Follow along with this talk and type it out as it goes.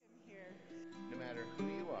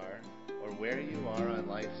where you are on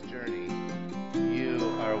life's journey,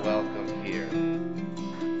 you are welcome here.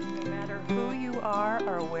 No matter who you are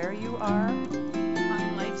or where you are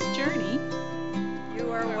On life's journey,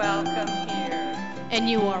 you are welcome here. And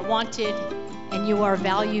you are wanted and you are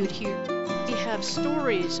valued here. We have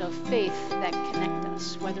stories of faith that connect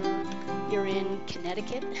us, whether you're in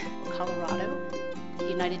Connecticut, Colorado, the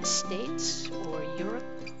United States, or Europe,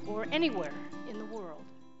 or anywhere in the world.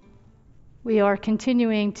 We are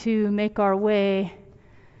continuing to make our way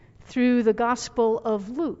through the Gospel of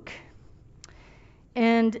Luke.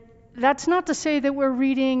 And that's not to say that we're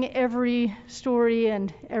reading every story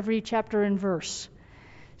and every chapter and verse.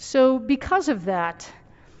 So because of that,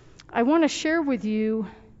 I want to share with you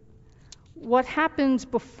what happens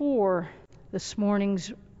before this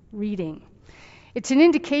morning's reading. It's an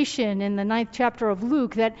indication in the 9th chapter of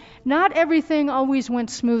Luke that not everything always went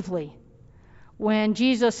smoothly when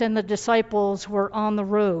Jesus and the disciples were on the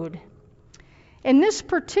road. And this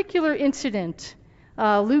particular incident,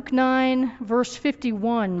 Luke 9, verse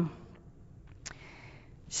 51,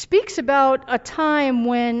 speaks about a time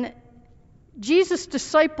when Jesus'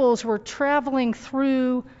 disciples were traveling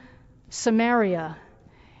through Samaria,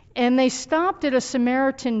 and they stopped at a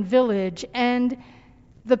Samaritan village, and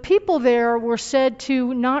the people there were said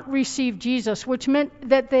to not receive Jesus, which meant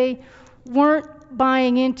that they weren't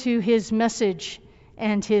buying into his message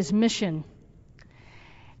and his mission.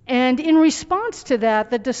 And in response to that,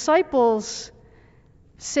 the disciples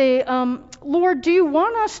say, Lord, do you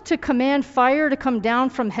want us to command fire to come down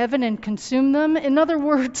from heaven and consume them? In other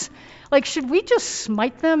words, should we just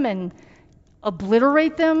smite them and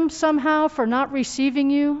obliterate them somehow for not receiving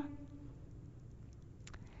you?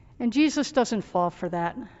 And Jesus doesn't fall for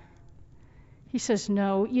that. He says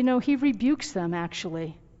no. He rebukes them,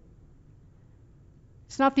 actually.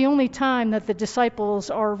 It's not the only time that the disciples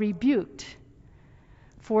are rebuked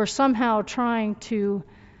for somehow trying to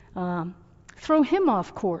throw him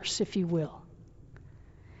off course, if you will.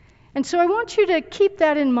 And so I want you to keep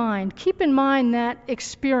that in mind. Keep in mind that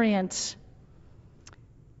experience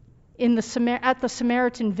at the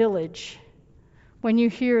Samaritan village when you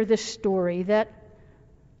hear this story that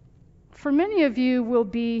for many of you will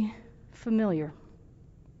be familiar.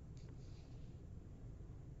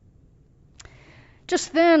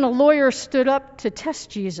 Just then, a lawyer stood up to test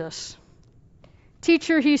Jesus.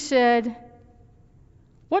 Teacher, he said,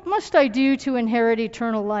 what must I do to inherit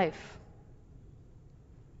eternal life?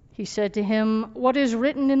 He said to him, what is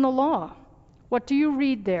written in the law? What do you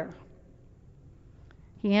read there?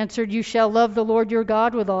 He answered, you shall love the Lord your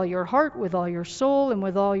God with all your heart, with all your soul, and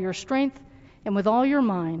with all your strength, and with all your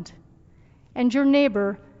mind, and your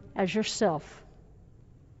neighbor as yourself.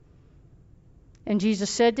 And Jesus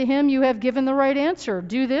said to him, you have given the right answer.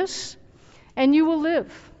 Do this, and you will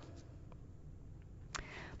live.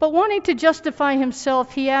 But wanting to justify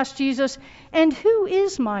himself, he asked Jesus, and who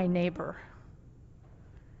is my neighbor?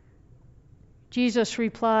 Jesus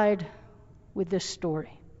replied with this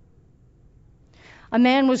story. A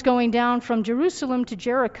man was going down from Jerusalem to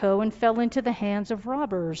Jericho and fell into the hands of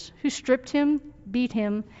robbers, who stripped him, beat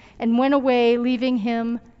him, and went away, leaving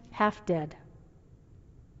him half dead.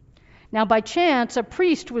 Now by chance, a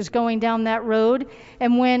priest was going down that road,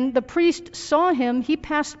 and when the priest saw him, he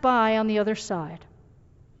passed by on the other side.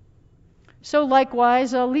 So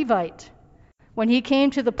likewise a Levite, when he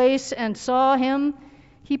came to the place and saw him,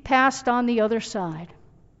 he passed on the other side.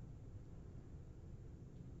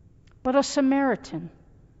 But a Samaritan,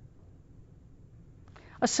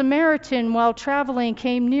 while traveling,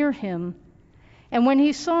 came near him, and when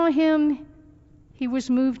he saw him, he was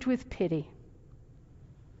moved with pity.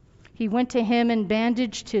 He went to him and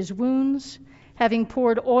bandaged his wounds, having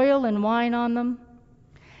poured oil and wine on them.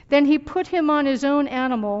 Then he put him on his own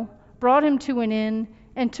animal, brought him to an inn,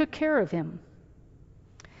 and took care of him.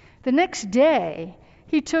 The next day,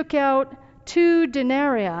 he took out 2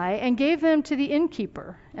 denarii and gave them to the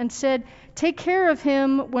innkeeper and said, take care of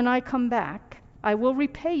him. When I come back, I will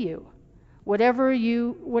repay you whatever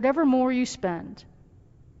more you spend.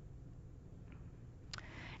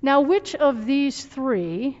 Now, which of these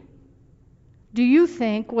 3 do you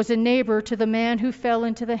think was a neighbor to the man who fell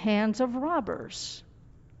into the hands of robbers?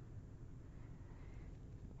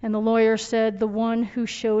 And the lawyer said, the one who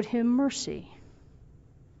showed him mercy.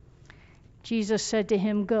 Jesus said to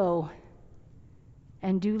him, go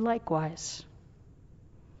and do likewise.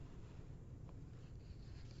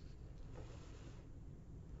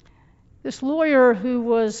 This lawyer who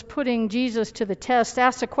was putting Jesus to the test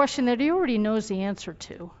asked a question that he already knows the answer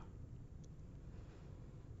to.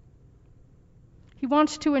 He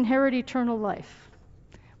wants to inherit eternal life,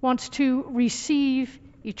 wants to receive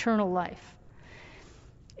eternal life.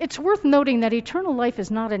 It's worth noting that eternal life is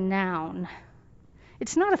not a noun.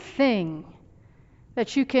 It's not a thing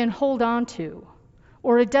that you can hold on to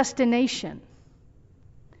or a destination.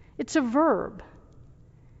 It's a verb.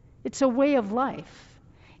 It's a way of life.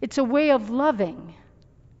 It's a way of loving.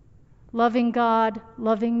 Loving God,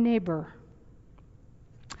 loving neighbor.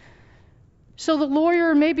 So the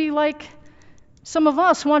lawyer, maybe like some of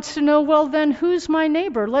us, wants to know, well then, who's my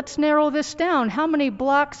neighbor? Let's narrow this down. How many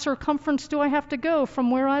block circumference do I have to go from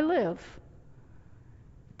where I live?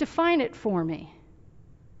 Define it for me.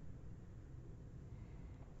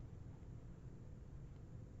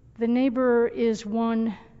 The neighbor is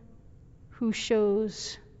one who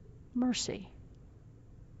shows mercy.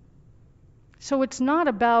 So it's not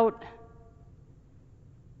about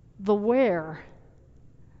the where,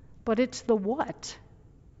 but it's the what.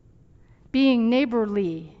 Being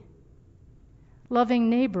neighborly, loving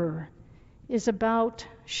neighbor, is about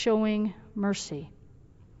showing mercy.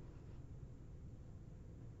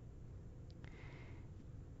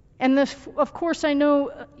 And of course, I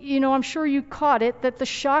know, I'm sure you caught it, that the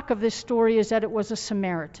shock of this story is that it was a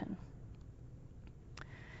Samaritan.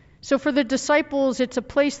 So for the disciples, it's a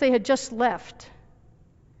place they had just left.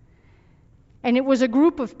 And it was a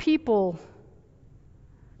group of people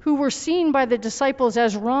who were seen by the disciples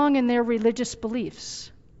as wrong in their religious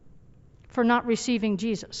beliefs for not receiving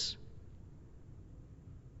Jesus.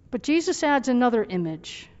 But Jesus adds another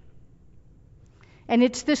image. And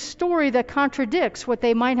it's this story that contradicts what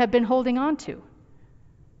they might have been holding on to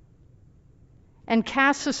and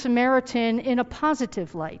casts a Samaritan in a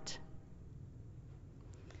positive light.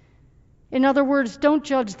 In other words, don't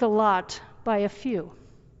judge the lot by a few.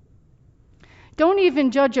 Don't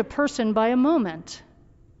even judge a person by a moment,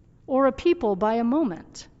 or a people by a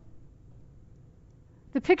moment.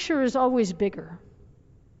 The picture is always bigger.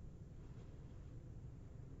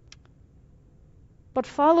 But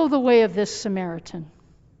follow the way of this Samaritan.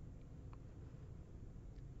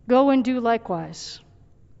 Go and do likewise.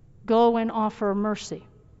 Go and offer mercy.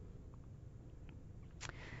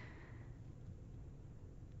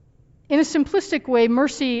 In a simplistic way,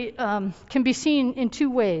 mercy can be seen in two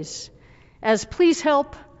ways, as please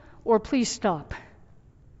help or please stop.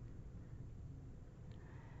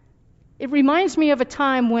 It reminds me of a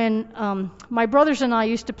time when my brothers and I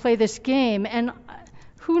used to play this game, and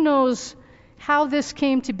who knows how this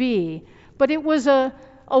came to be, but it was a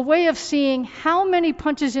way of seeing how many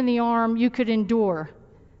punches in the arm you could endure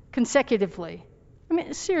consecutively. I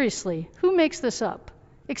mean, seriously, who makes this up?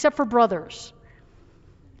 Except for brothers.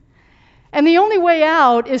 And the only way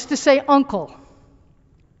out is to say uncle.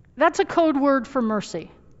 That's a code word for mercy.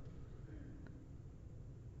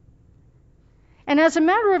 And as a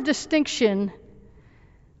matter of distinction,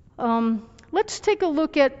 let's take a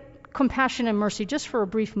look at compassion and mercy just for a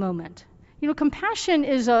brief moment. Compassion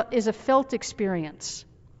is a felt experience,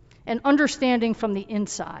 an understanding from the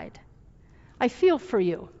inside. I feel for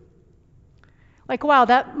you. Like, wow,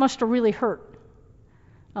 that must have really hurt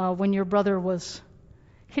when your brother was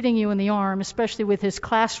hitting you in the arm, especially with his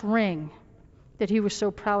class ring that he was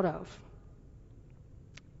so proud of.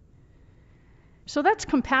 So that's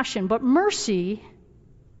compassion. But mercy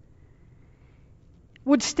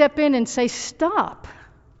would step in and say, stop.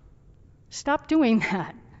 Stop doing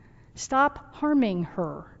that. Stop harming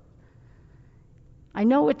her. I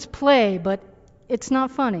know it's play, but it's not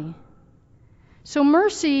funny. So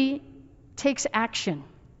mercy takes action.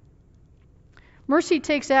 Mercy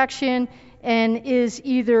takes action and is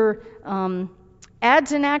either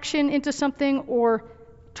adds an action into something or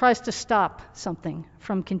tries to stop something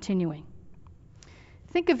from continuing.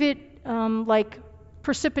 Think of it like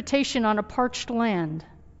precipitation on a parched land.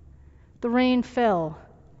 The rain fell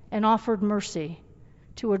and offered mercy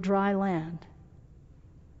to a dry land.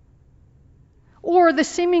 Or the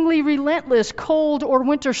seemingly relentless cold or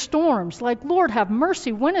winter storms, like, Lord, have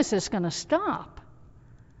mercy, when is this going to stop?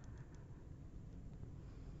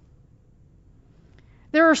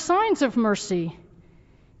 There are signs of mercy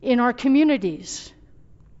in our communities.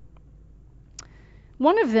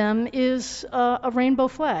 One of them is a rainbow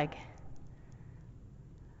flag.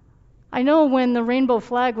 I know when the rainbow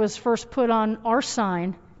flag was first put on our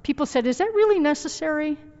sign, people said, is that really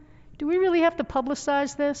necessary? Do we really have to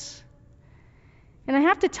publicize this? And I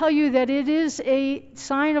have to tell you that it is a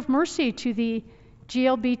sign of mercy to the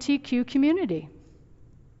GLBTQ community.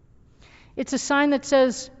 It's a sign that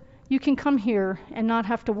says, you can come here and not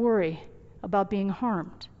have to worry about being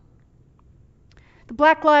harmed. The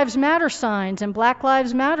Black Lives Matter signs and Black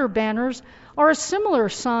Lives Matter banners are a similar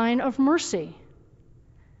sign of mercy.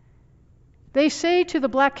 They say to the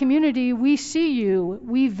black community, we see you,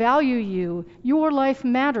 we value you, your life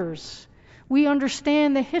matters. We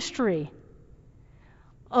understand the history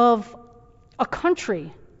of a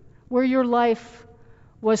country where your life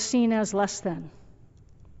was seen as less than,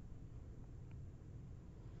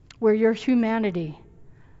 where your humanity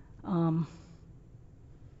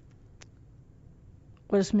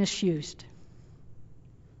was misused.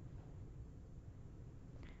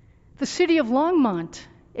 The city of Longmont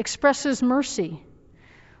expresses mercy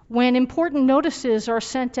when important notices are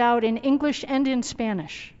sent out in English and in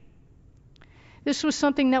Spanish. This was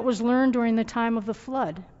something that was learned during the time of the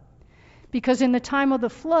flood, because in the time of the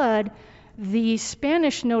flood, the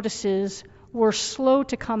Spanish notices were slow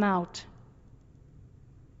to come out.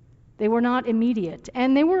 They were not immediate,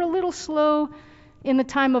 and they were a little slow in the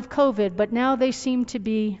time of COVID, but now they seem to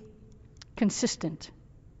be consistent.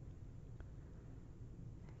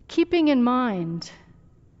 Keeping in mind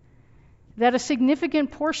that a significant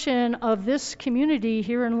portion of this community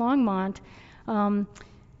here in Longmont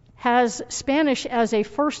has Spanish as a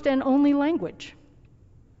first and only language.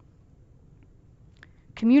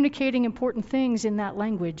 Communicating important things in that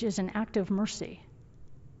language is an act of mercy.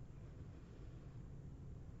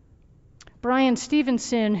 Brian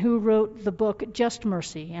Stevenson, who wrote the book Just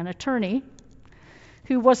Mercy, an attorney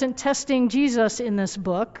who wasn't testing Jesus in this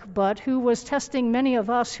book, but who was testing many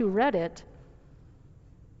of us who read it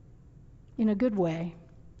in a good way,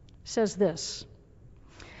 says this: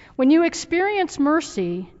 when you experience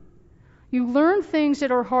mercy, you learn things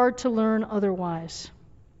that are hard to learn otherwise.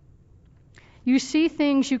 You see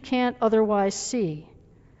things you can't otherwise see.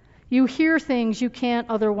 You hear things you can't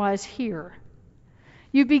otherwise hear.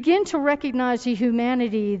 You begin to recognize the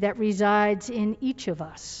humanity that resides in each of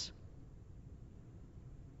us.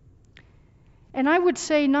 And I would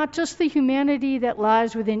say not just the humanity that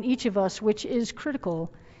lies within each of us, which is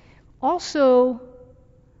critical, also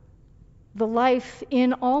the life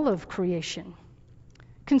in all of creation.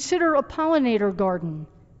 Consider a pollinator garden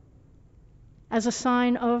as a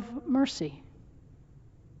sign of mercy.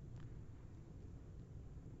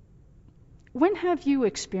 When have you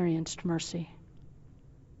experienced mercy?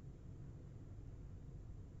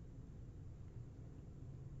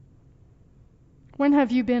 When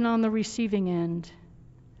have you been on the receiving end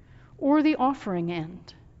or the offering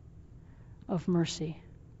end of mercy?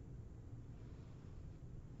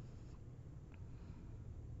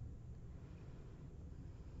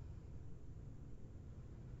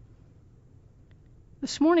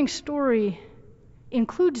 This morning's story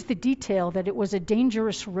includes the detail that it was a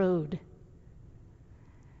dangerous road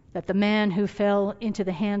that the man who fell into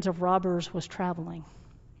the hands of robbers was traveling.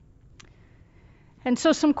 And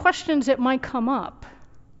so some questions that might come up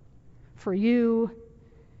for you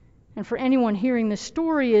and for anyone hearing this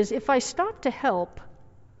story is, if I stop to help,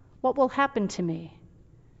 what will happen to me?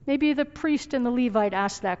 Maybe the priest and the Levite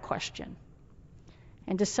asked that question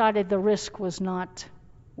and decided the risk was not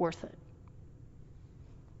worth it.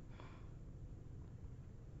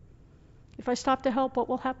 If I stop to help, what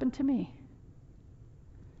will happen to me?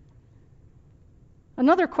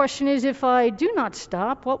 Another question is, if I do not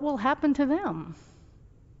stop, what will happen to them?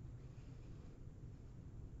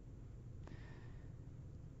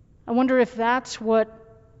 I wonder if that's what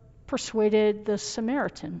persuaded the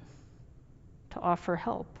Samaritan to offer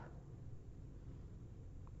help.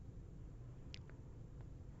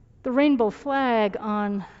 The rainbow flag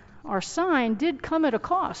on our sign did come at a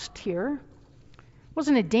cost here. It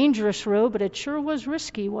wasn't a dangerous road, but it sure was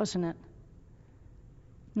risky, wasn't it?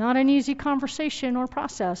 Not an easy conversation or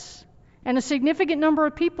process. And a significant number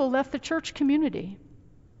of people left the church community.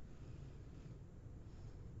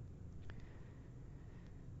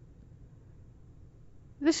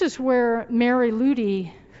 This is where Mary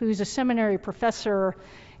Ludy, who's a seminary professor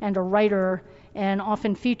and a writer and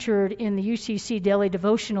often featured in the UCC daily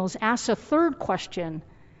devotionals, asks a third question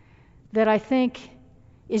that I think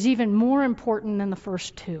is even more important than the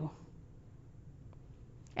first two,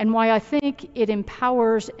 and why I think it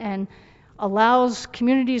empowers and allows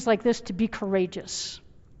communities like this to be courageous.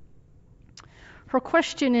 Her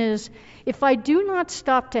question is, if I do not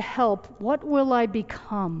stop to help, what will I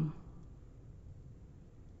become?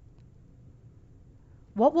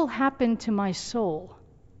 What will happen to my soul?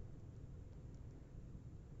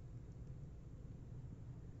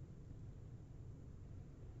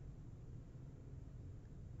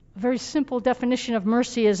 A very simple definition of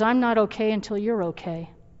mercy is, I'm not okay until you're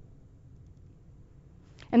okay.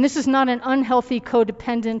 And this is not an unhealthy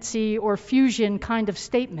codependency or fusion kind of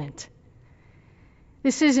statement.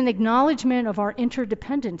 This is an acknowledgement of our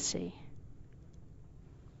interdependency.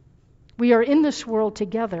 We are in this world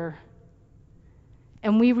together,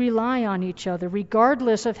 and we rely on each other,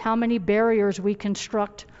 regardless of how many barriers we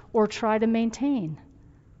construct or try to maintain.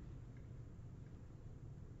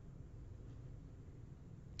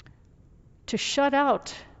 to shut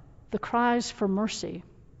out the cries for mercy,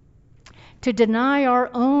 to deny our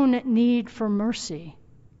own need for mercy,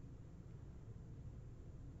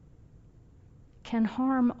 can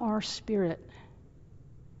harm our spirit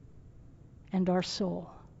and our soul.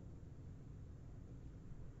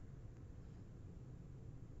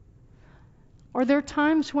 Are there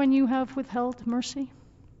times when you have withheld mercy?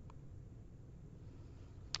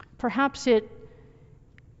 Perhaps it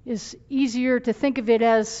is easier to think of it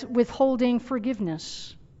as withholding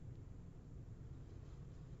forgiveness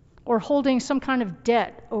or holding some kind of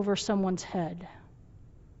debt over someone's head.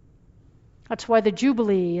 That's why the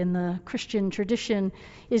Jubilee in the Christian tradition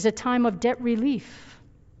is a time of debt relief,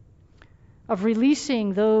 of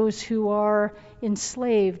releasing those who are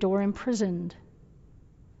enslaved or imprisoned.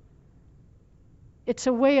 It's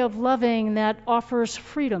a way of loving that offers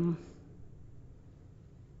freedom.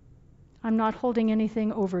 I'm not holding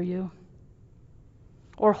anything over you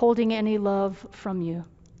or holding any love from you.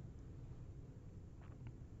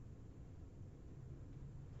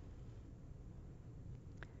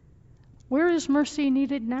 Where is mercy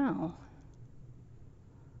needed now?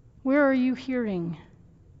 Where are you hearing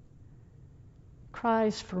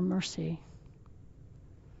cries for mercy?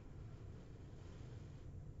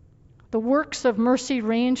 The works of mercy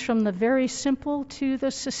range from the very simple to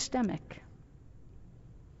the systemic.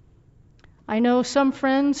 I know some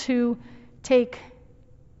friends who take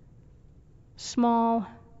small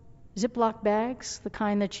Ziploc bags, the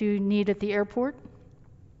kind that you need at the airport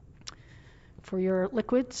for your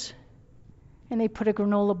liquids, and they put a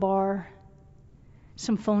granola bar,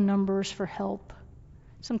 some phone numbers for help,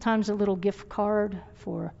 sometimes a little gift card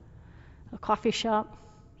for a coffee shop.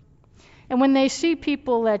 And when they see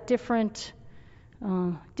people at different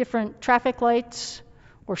traffic lights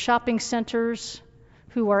or shopping centers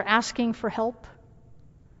who are asking for help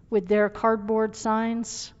with their cardboard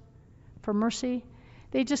signs for mercy,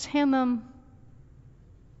 they just hand them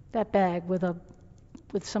that bag with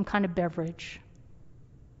some kind of beverage.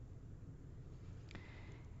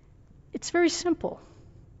 It's very simple,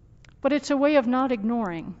 but it's a way of not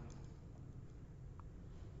ignoring.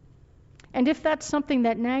 And if that's something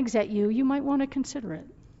that nags at you, you might want to consider it.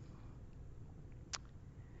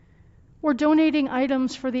 Or donating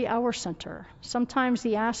items for the Hour Center. Sometimes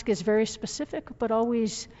the ask is very specific, but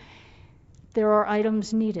always there are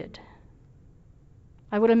items needed.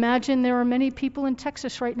 I would imagine there are many people in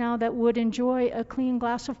Texas right now that would enjoy a clean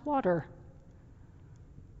glass of water.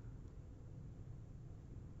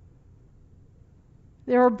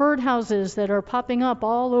 There are birdhouses that are popping up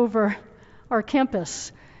all over our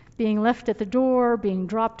campus, being left at the door, being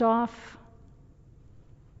dropped off.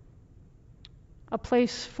 A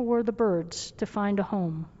place for the birds to find a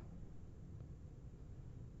home.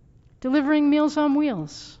 Delivering Meals on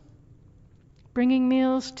Wheels. Bringing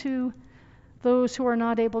meals to those who are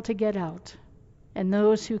not able to get out and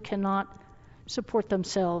those who cannot support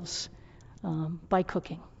themselves by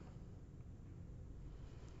cooking.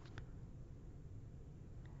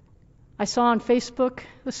 I saw on Facebook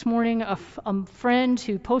this morning a friend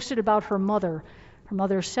who posted about her mother. Her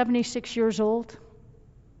mother is 76 years old,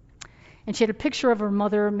 and she had a picture of her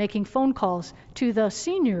mother making phone calls to the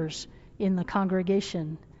seniors in the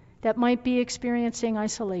congregation that might be experiencing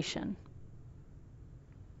isolation.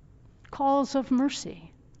 Calls of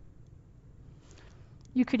mercy.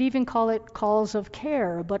 You could even call it calls of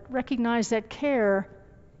care, but recognize that care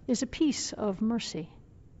is a piece of mercy.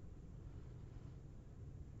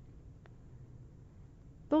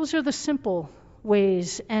 Those are the simple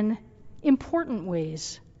ways and important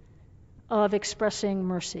ways of expressing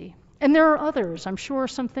mercy. And there are others. I'm sure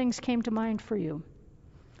some things came to mind for you.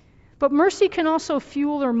 But mercy can also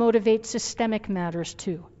fuel or motivate systemic matters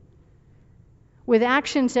too, with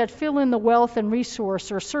actions that fill in the wealth and resource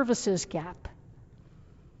or services gap.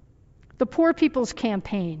 The Poor People's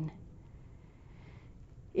Campaign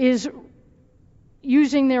is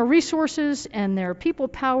using their resources and their people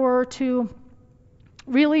power to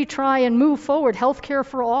really try and move forward health care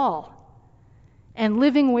for all and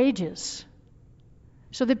living wages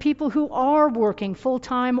so that people who are working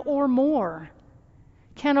full-time or more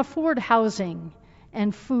can afford housing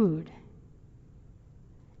and food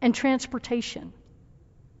and transportation.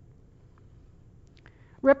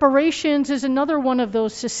 Reparations is another one of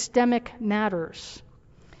those systemic matters.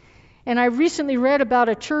 And I recently read about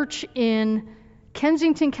a church in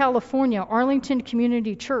Kensington, California, Arlington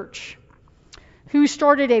Community Church, who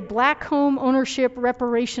started a Black home ownership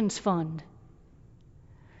reparations fund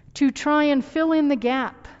to try and fill in the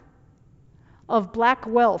gap of Black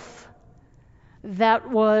wealth that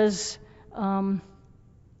was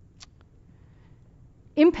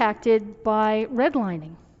impacted by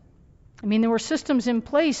redlining. I mean, there were systems in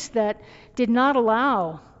place that did not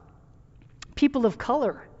allow people of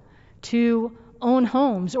color to own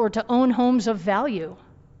homes or to own homes of value.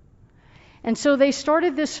 And so they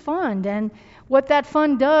started this fund, and what that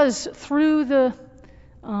fund does through the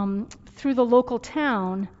local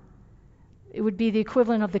town, it would be the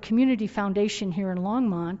equivalent of the community foundation here in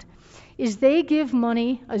Longmont, is they give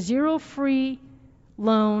money, a zero-free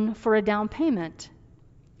loan for a down payment.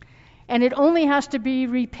 And it only has to be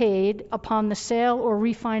repaid upon the sale or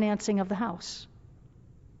refinancing of the house.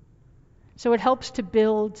 So it helps to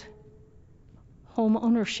build home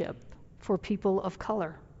ownership for people of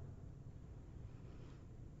color.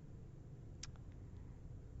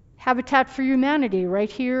 Habitat for Humanity,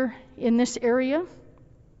 right here in this area,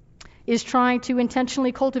 is trying to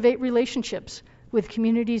intentionally cultivate relationships with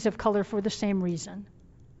communities of color for the same reason,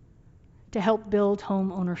 to help build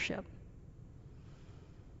home ownership.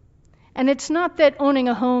 And it's not that owning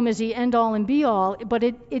a home is the end-all and be-all, but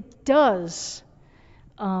it does.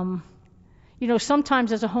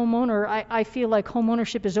 Sometimes as a homeowner, I feel like home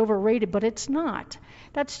ownership is overrated, but it's not.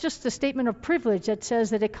 That's just a statement of privilege that says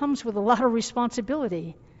that it comes with a lot of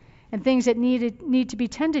responsibility and things that need to be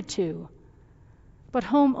tended to. But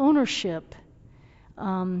home ownership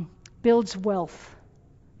builds wealth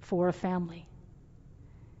for a family.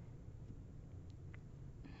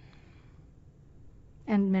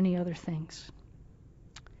 And many other things.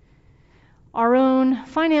 Our own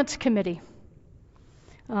finance committee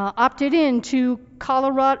opted in to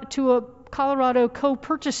a Colorado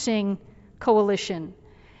co-purchasing coalition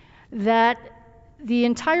that the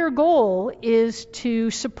entire goal is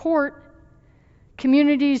to support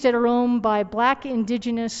communities that are owned by Black,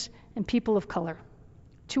 Indigenous, and people of color,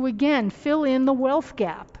 to again fill in the wealth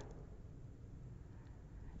gap.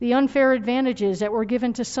 The unfair advantages that were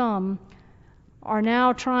given to some are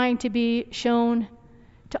now trying to be shown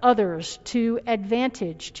to others, to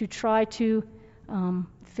advantage, to try to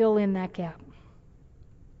fill in that gap.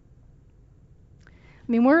 I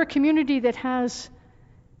mean, we're a community that has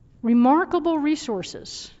remarkable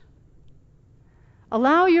resources.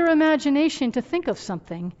 Allow your imagination to think of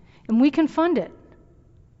something, and we can fund it.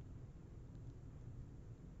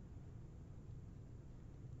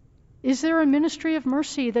 Is there a ministry of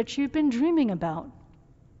mercy that you've been dreaming about?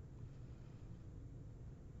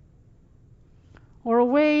 Or a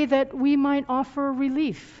way that we might offer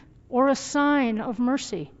relief or a sign of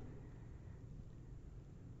mercy?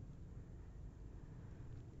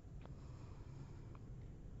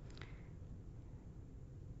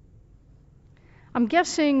 I'm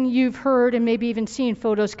guessing you've heard and maybe even seen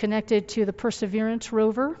photos connected to the Perseverance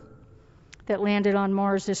rover that landed on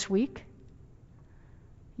Mars this week.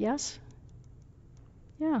 Yes?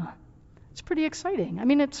 Yeah. It's pretty exciting. I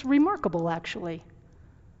mean, it's remarkable, actually.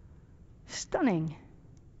 Stunning.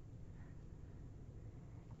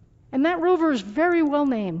 And that rover is very well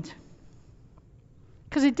named,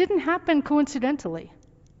 because it didn't happen coincidentally,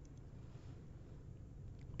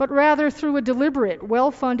 but rather through a deliberate,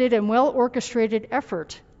 well-funded, and well-orchestrated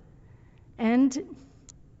effort and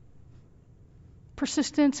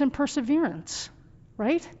persistence and perseverance,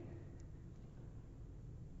 right?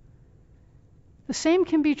 The same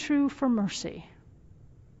can be true for mercy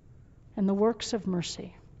and the works of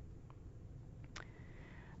mercy.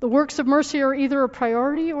 The works of mercy are either a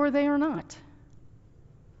priority or they are not.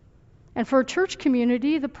 And for a church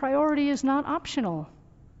community, the priority is not optional.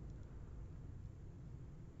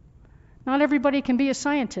 Not everybody can be a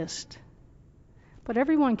scientist, but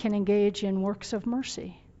everyone can engage in works of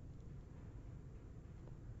mercy.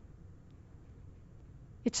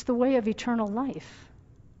 It's the way of eternal life.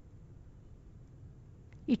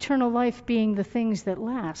 Eternal life being the things that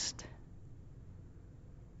last.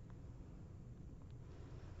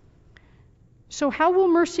 So how will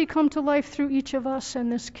mercy come to life through each of us and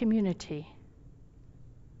this community?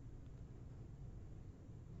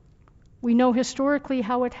 We know historically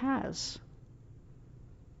how it has.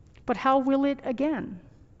 But how will it again?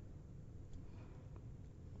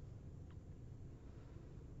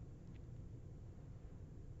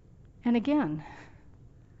 And again.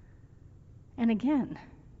 And again.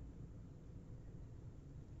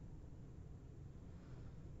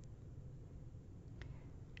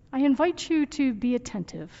 I invite you to be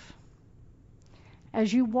attentive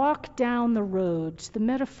as you walk down the roads, the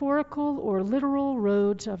metaphorical or literal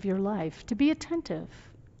roads of your life, to be attentive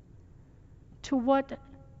to what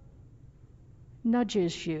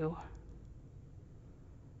nudges you,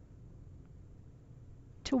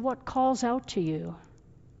 to what calls out to you.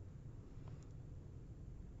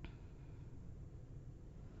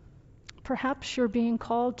 Perhaps you're being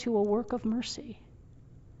called to a work of mercy.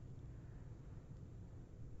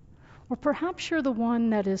 Or perhaps you're the one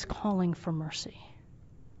that is calling for mercy.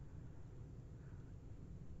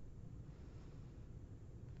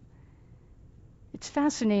 It's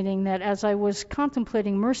fascinating that as I was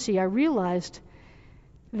contemplating mercy, I realized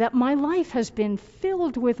that my life has been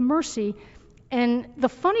filled with mercy. And the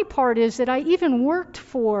funny part is that I even worked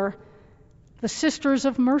for the Sisters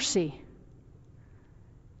of Mercy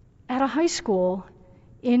at a high school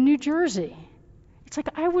in New Jersey. It's like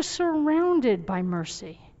I was surrounded by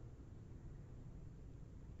mercy.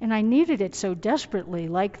 And I needed it so desperately,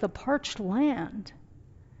 like the parched land.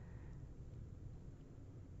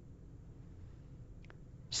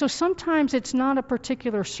 So sometimes it's not a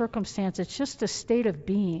particular circumstance, it's just a state of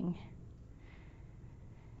being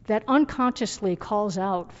that unconsciously calls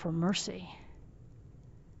out for mercy.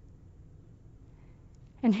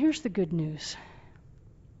 And here's the good news.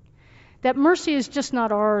 That mercy is just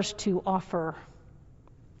not ours to offer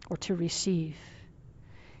or to receive.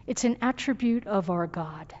 It's an attribute of our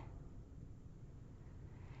God.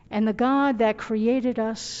 And the God that created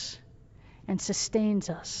us and sustains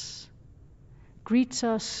us greets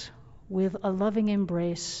us with a loving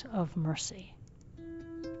embrace of mercy.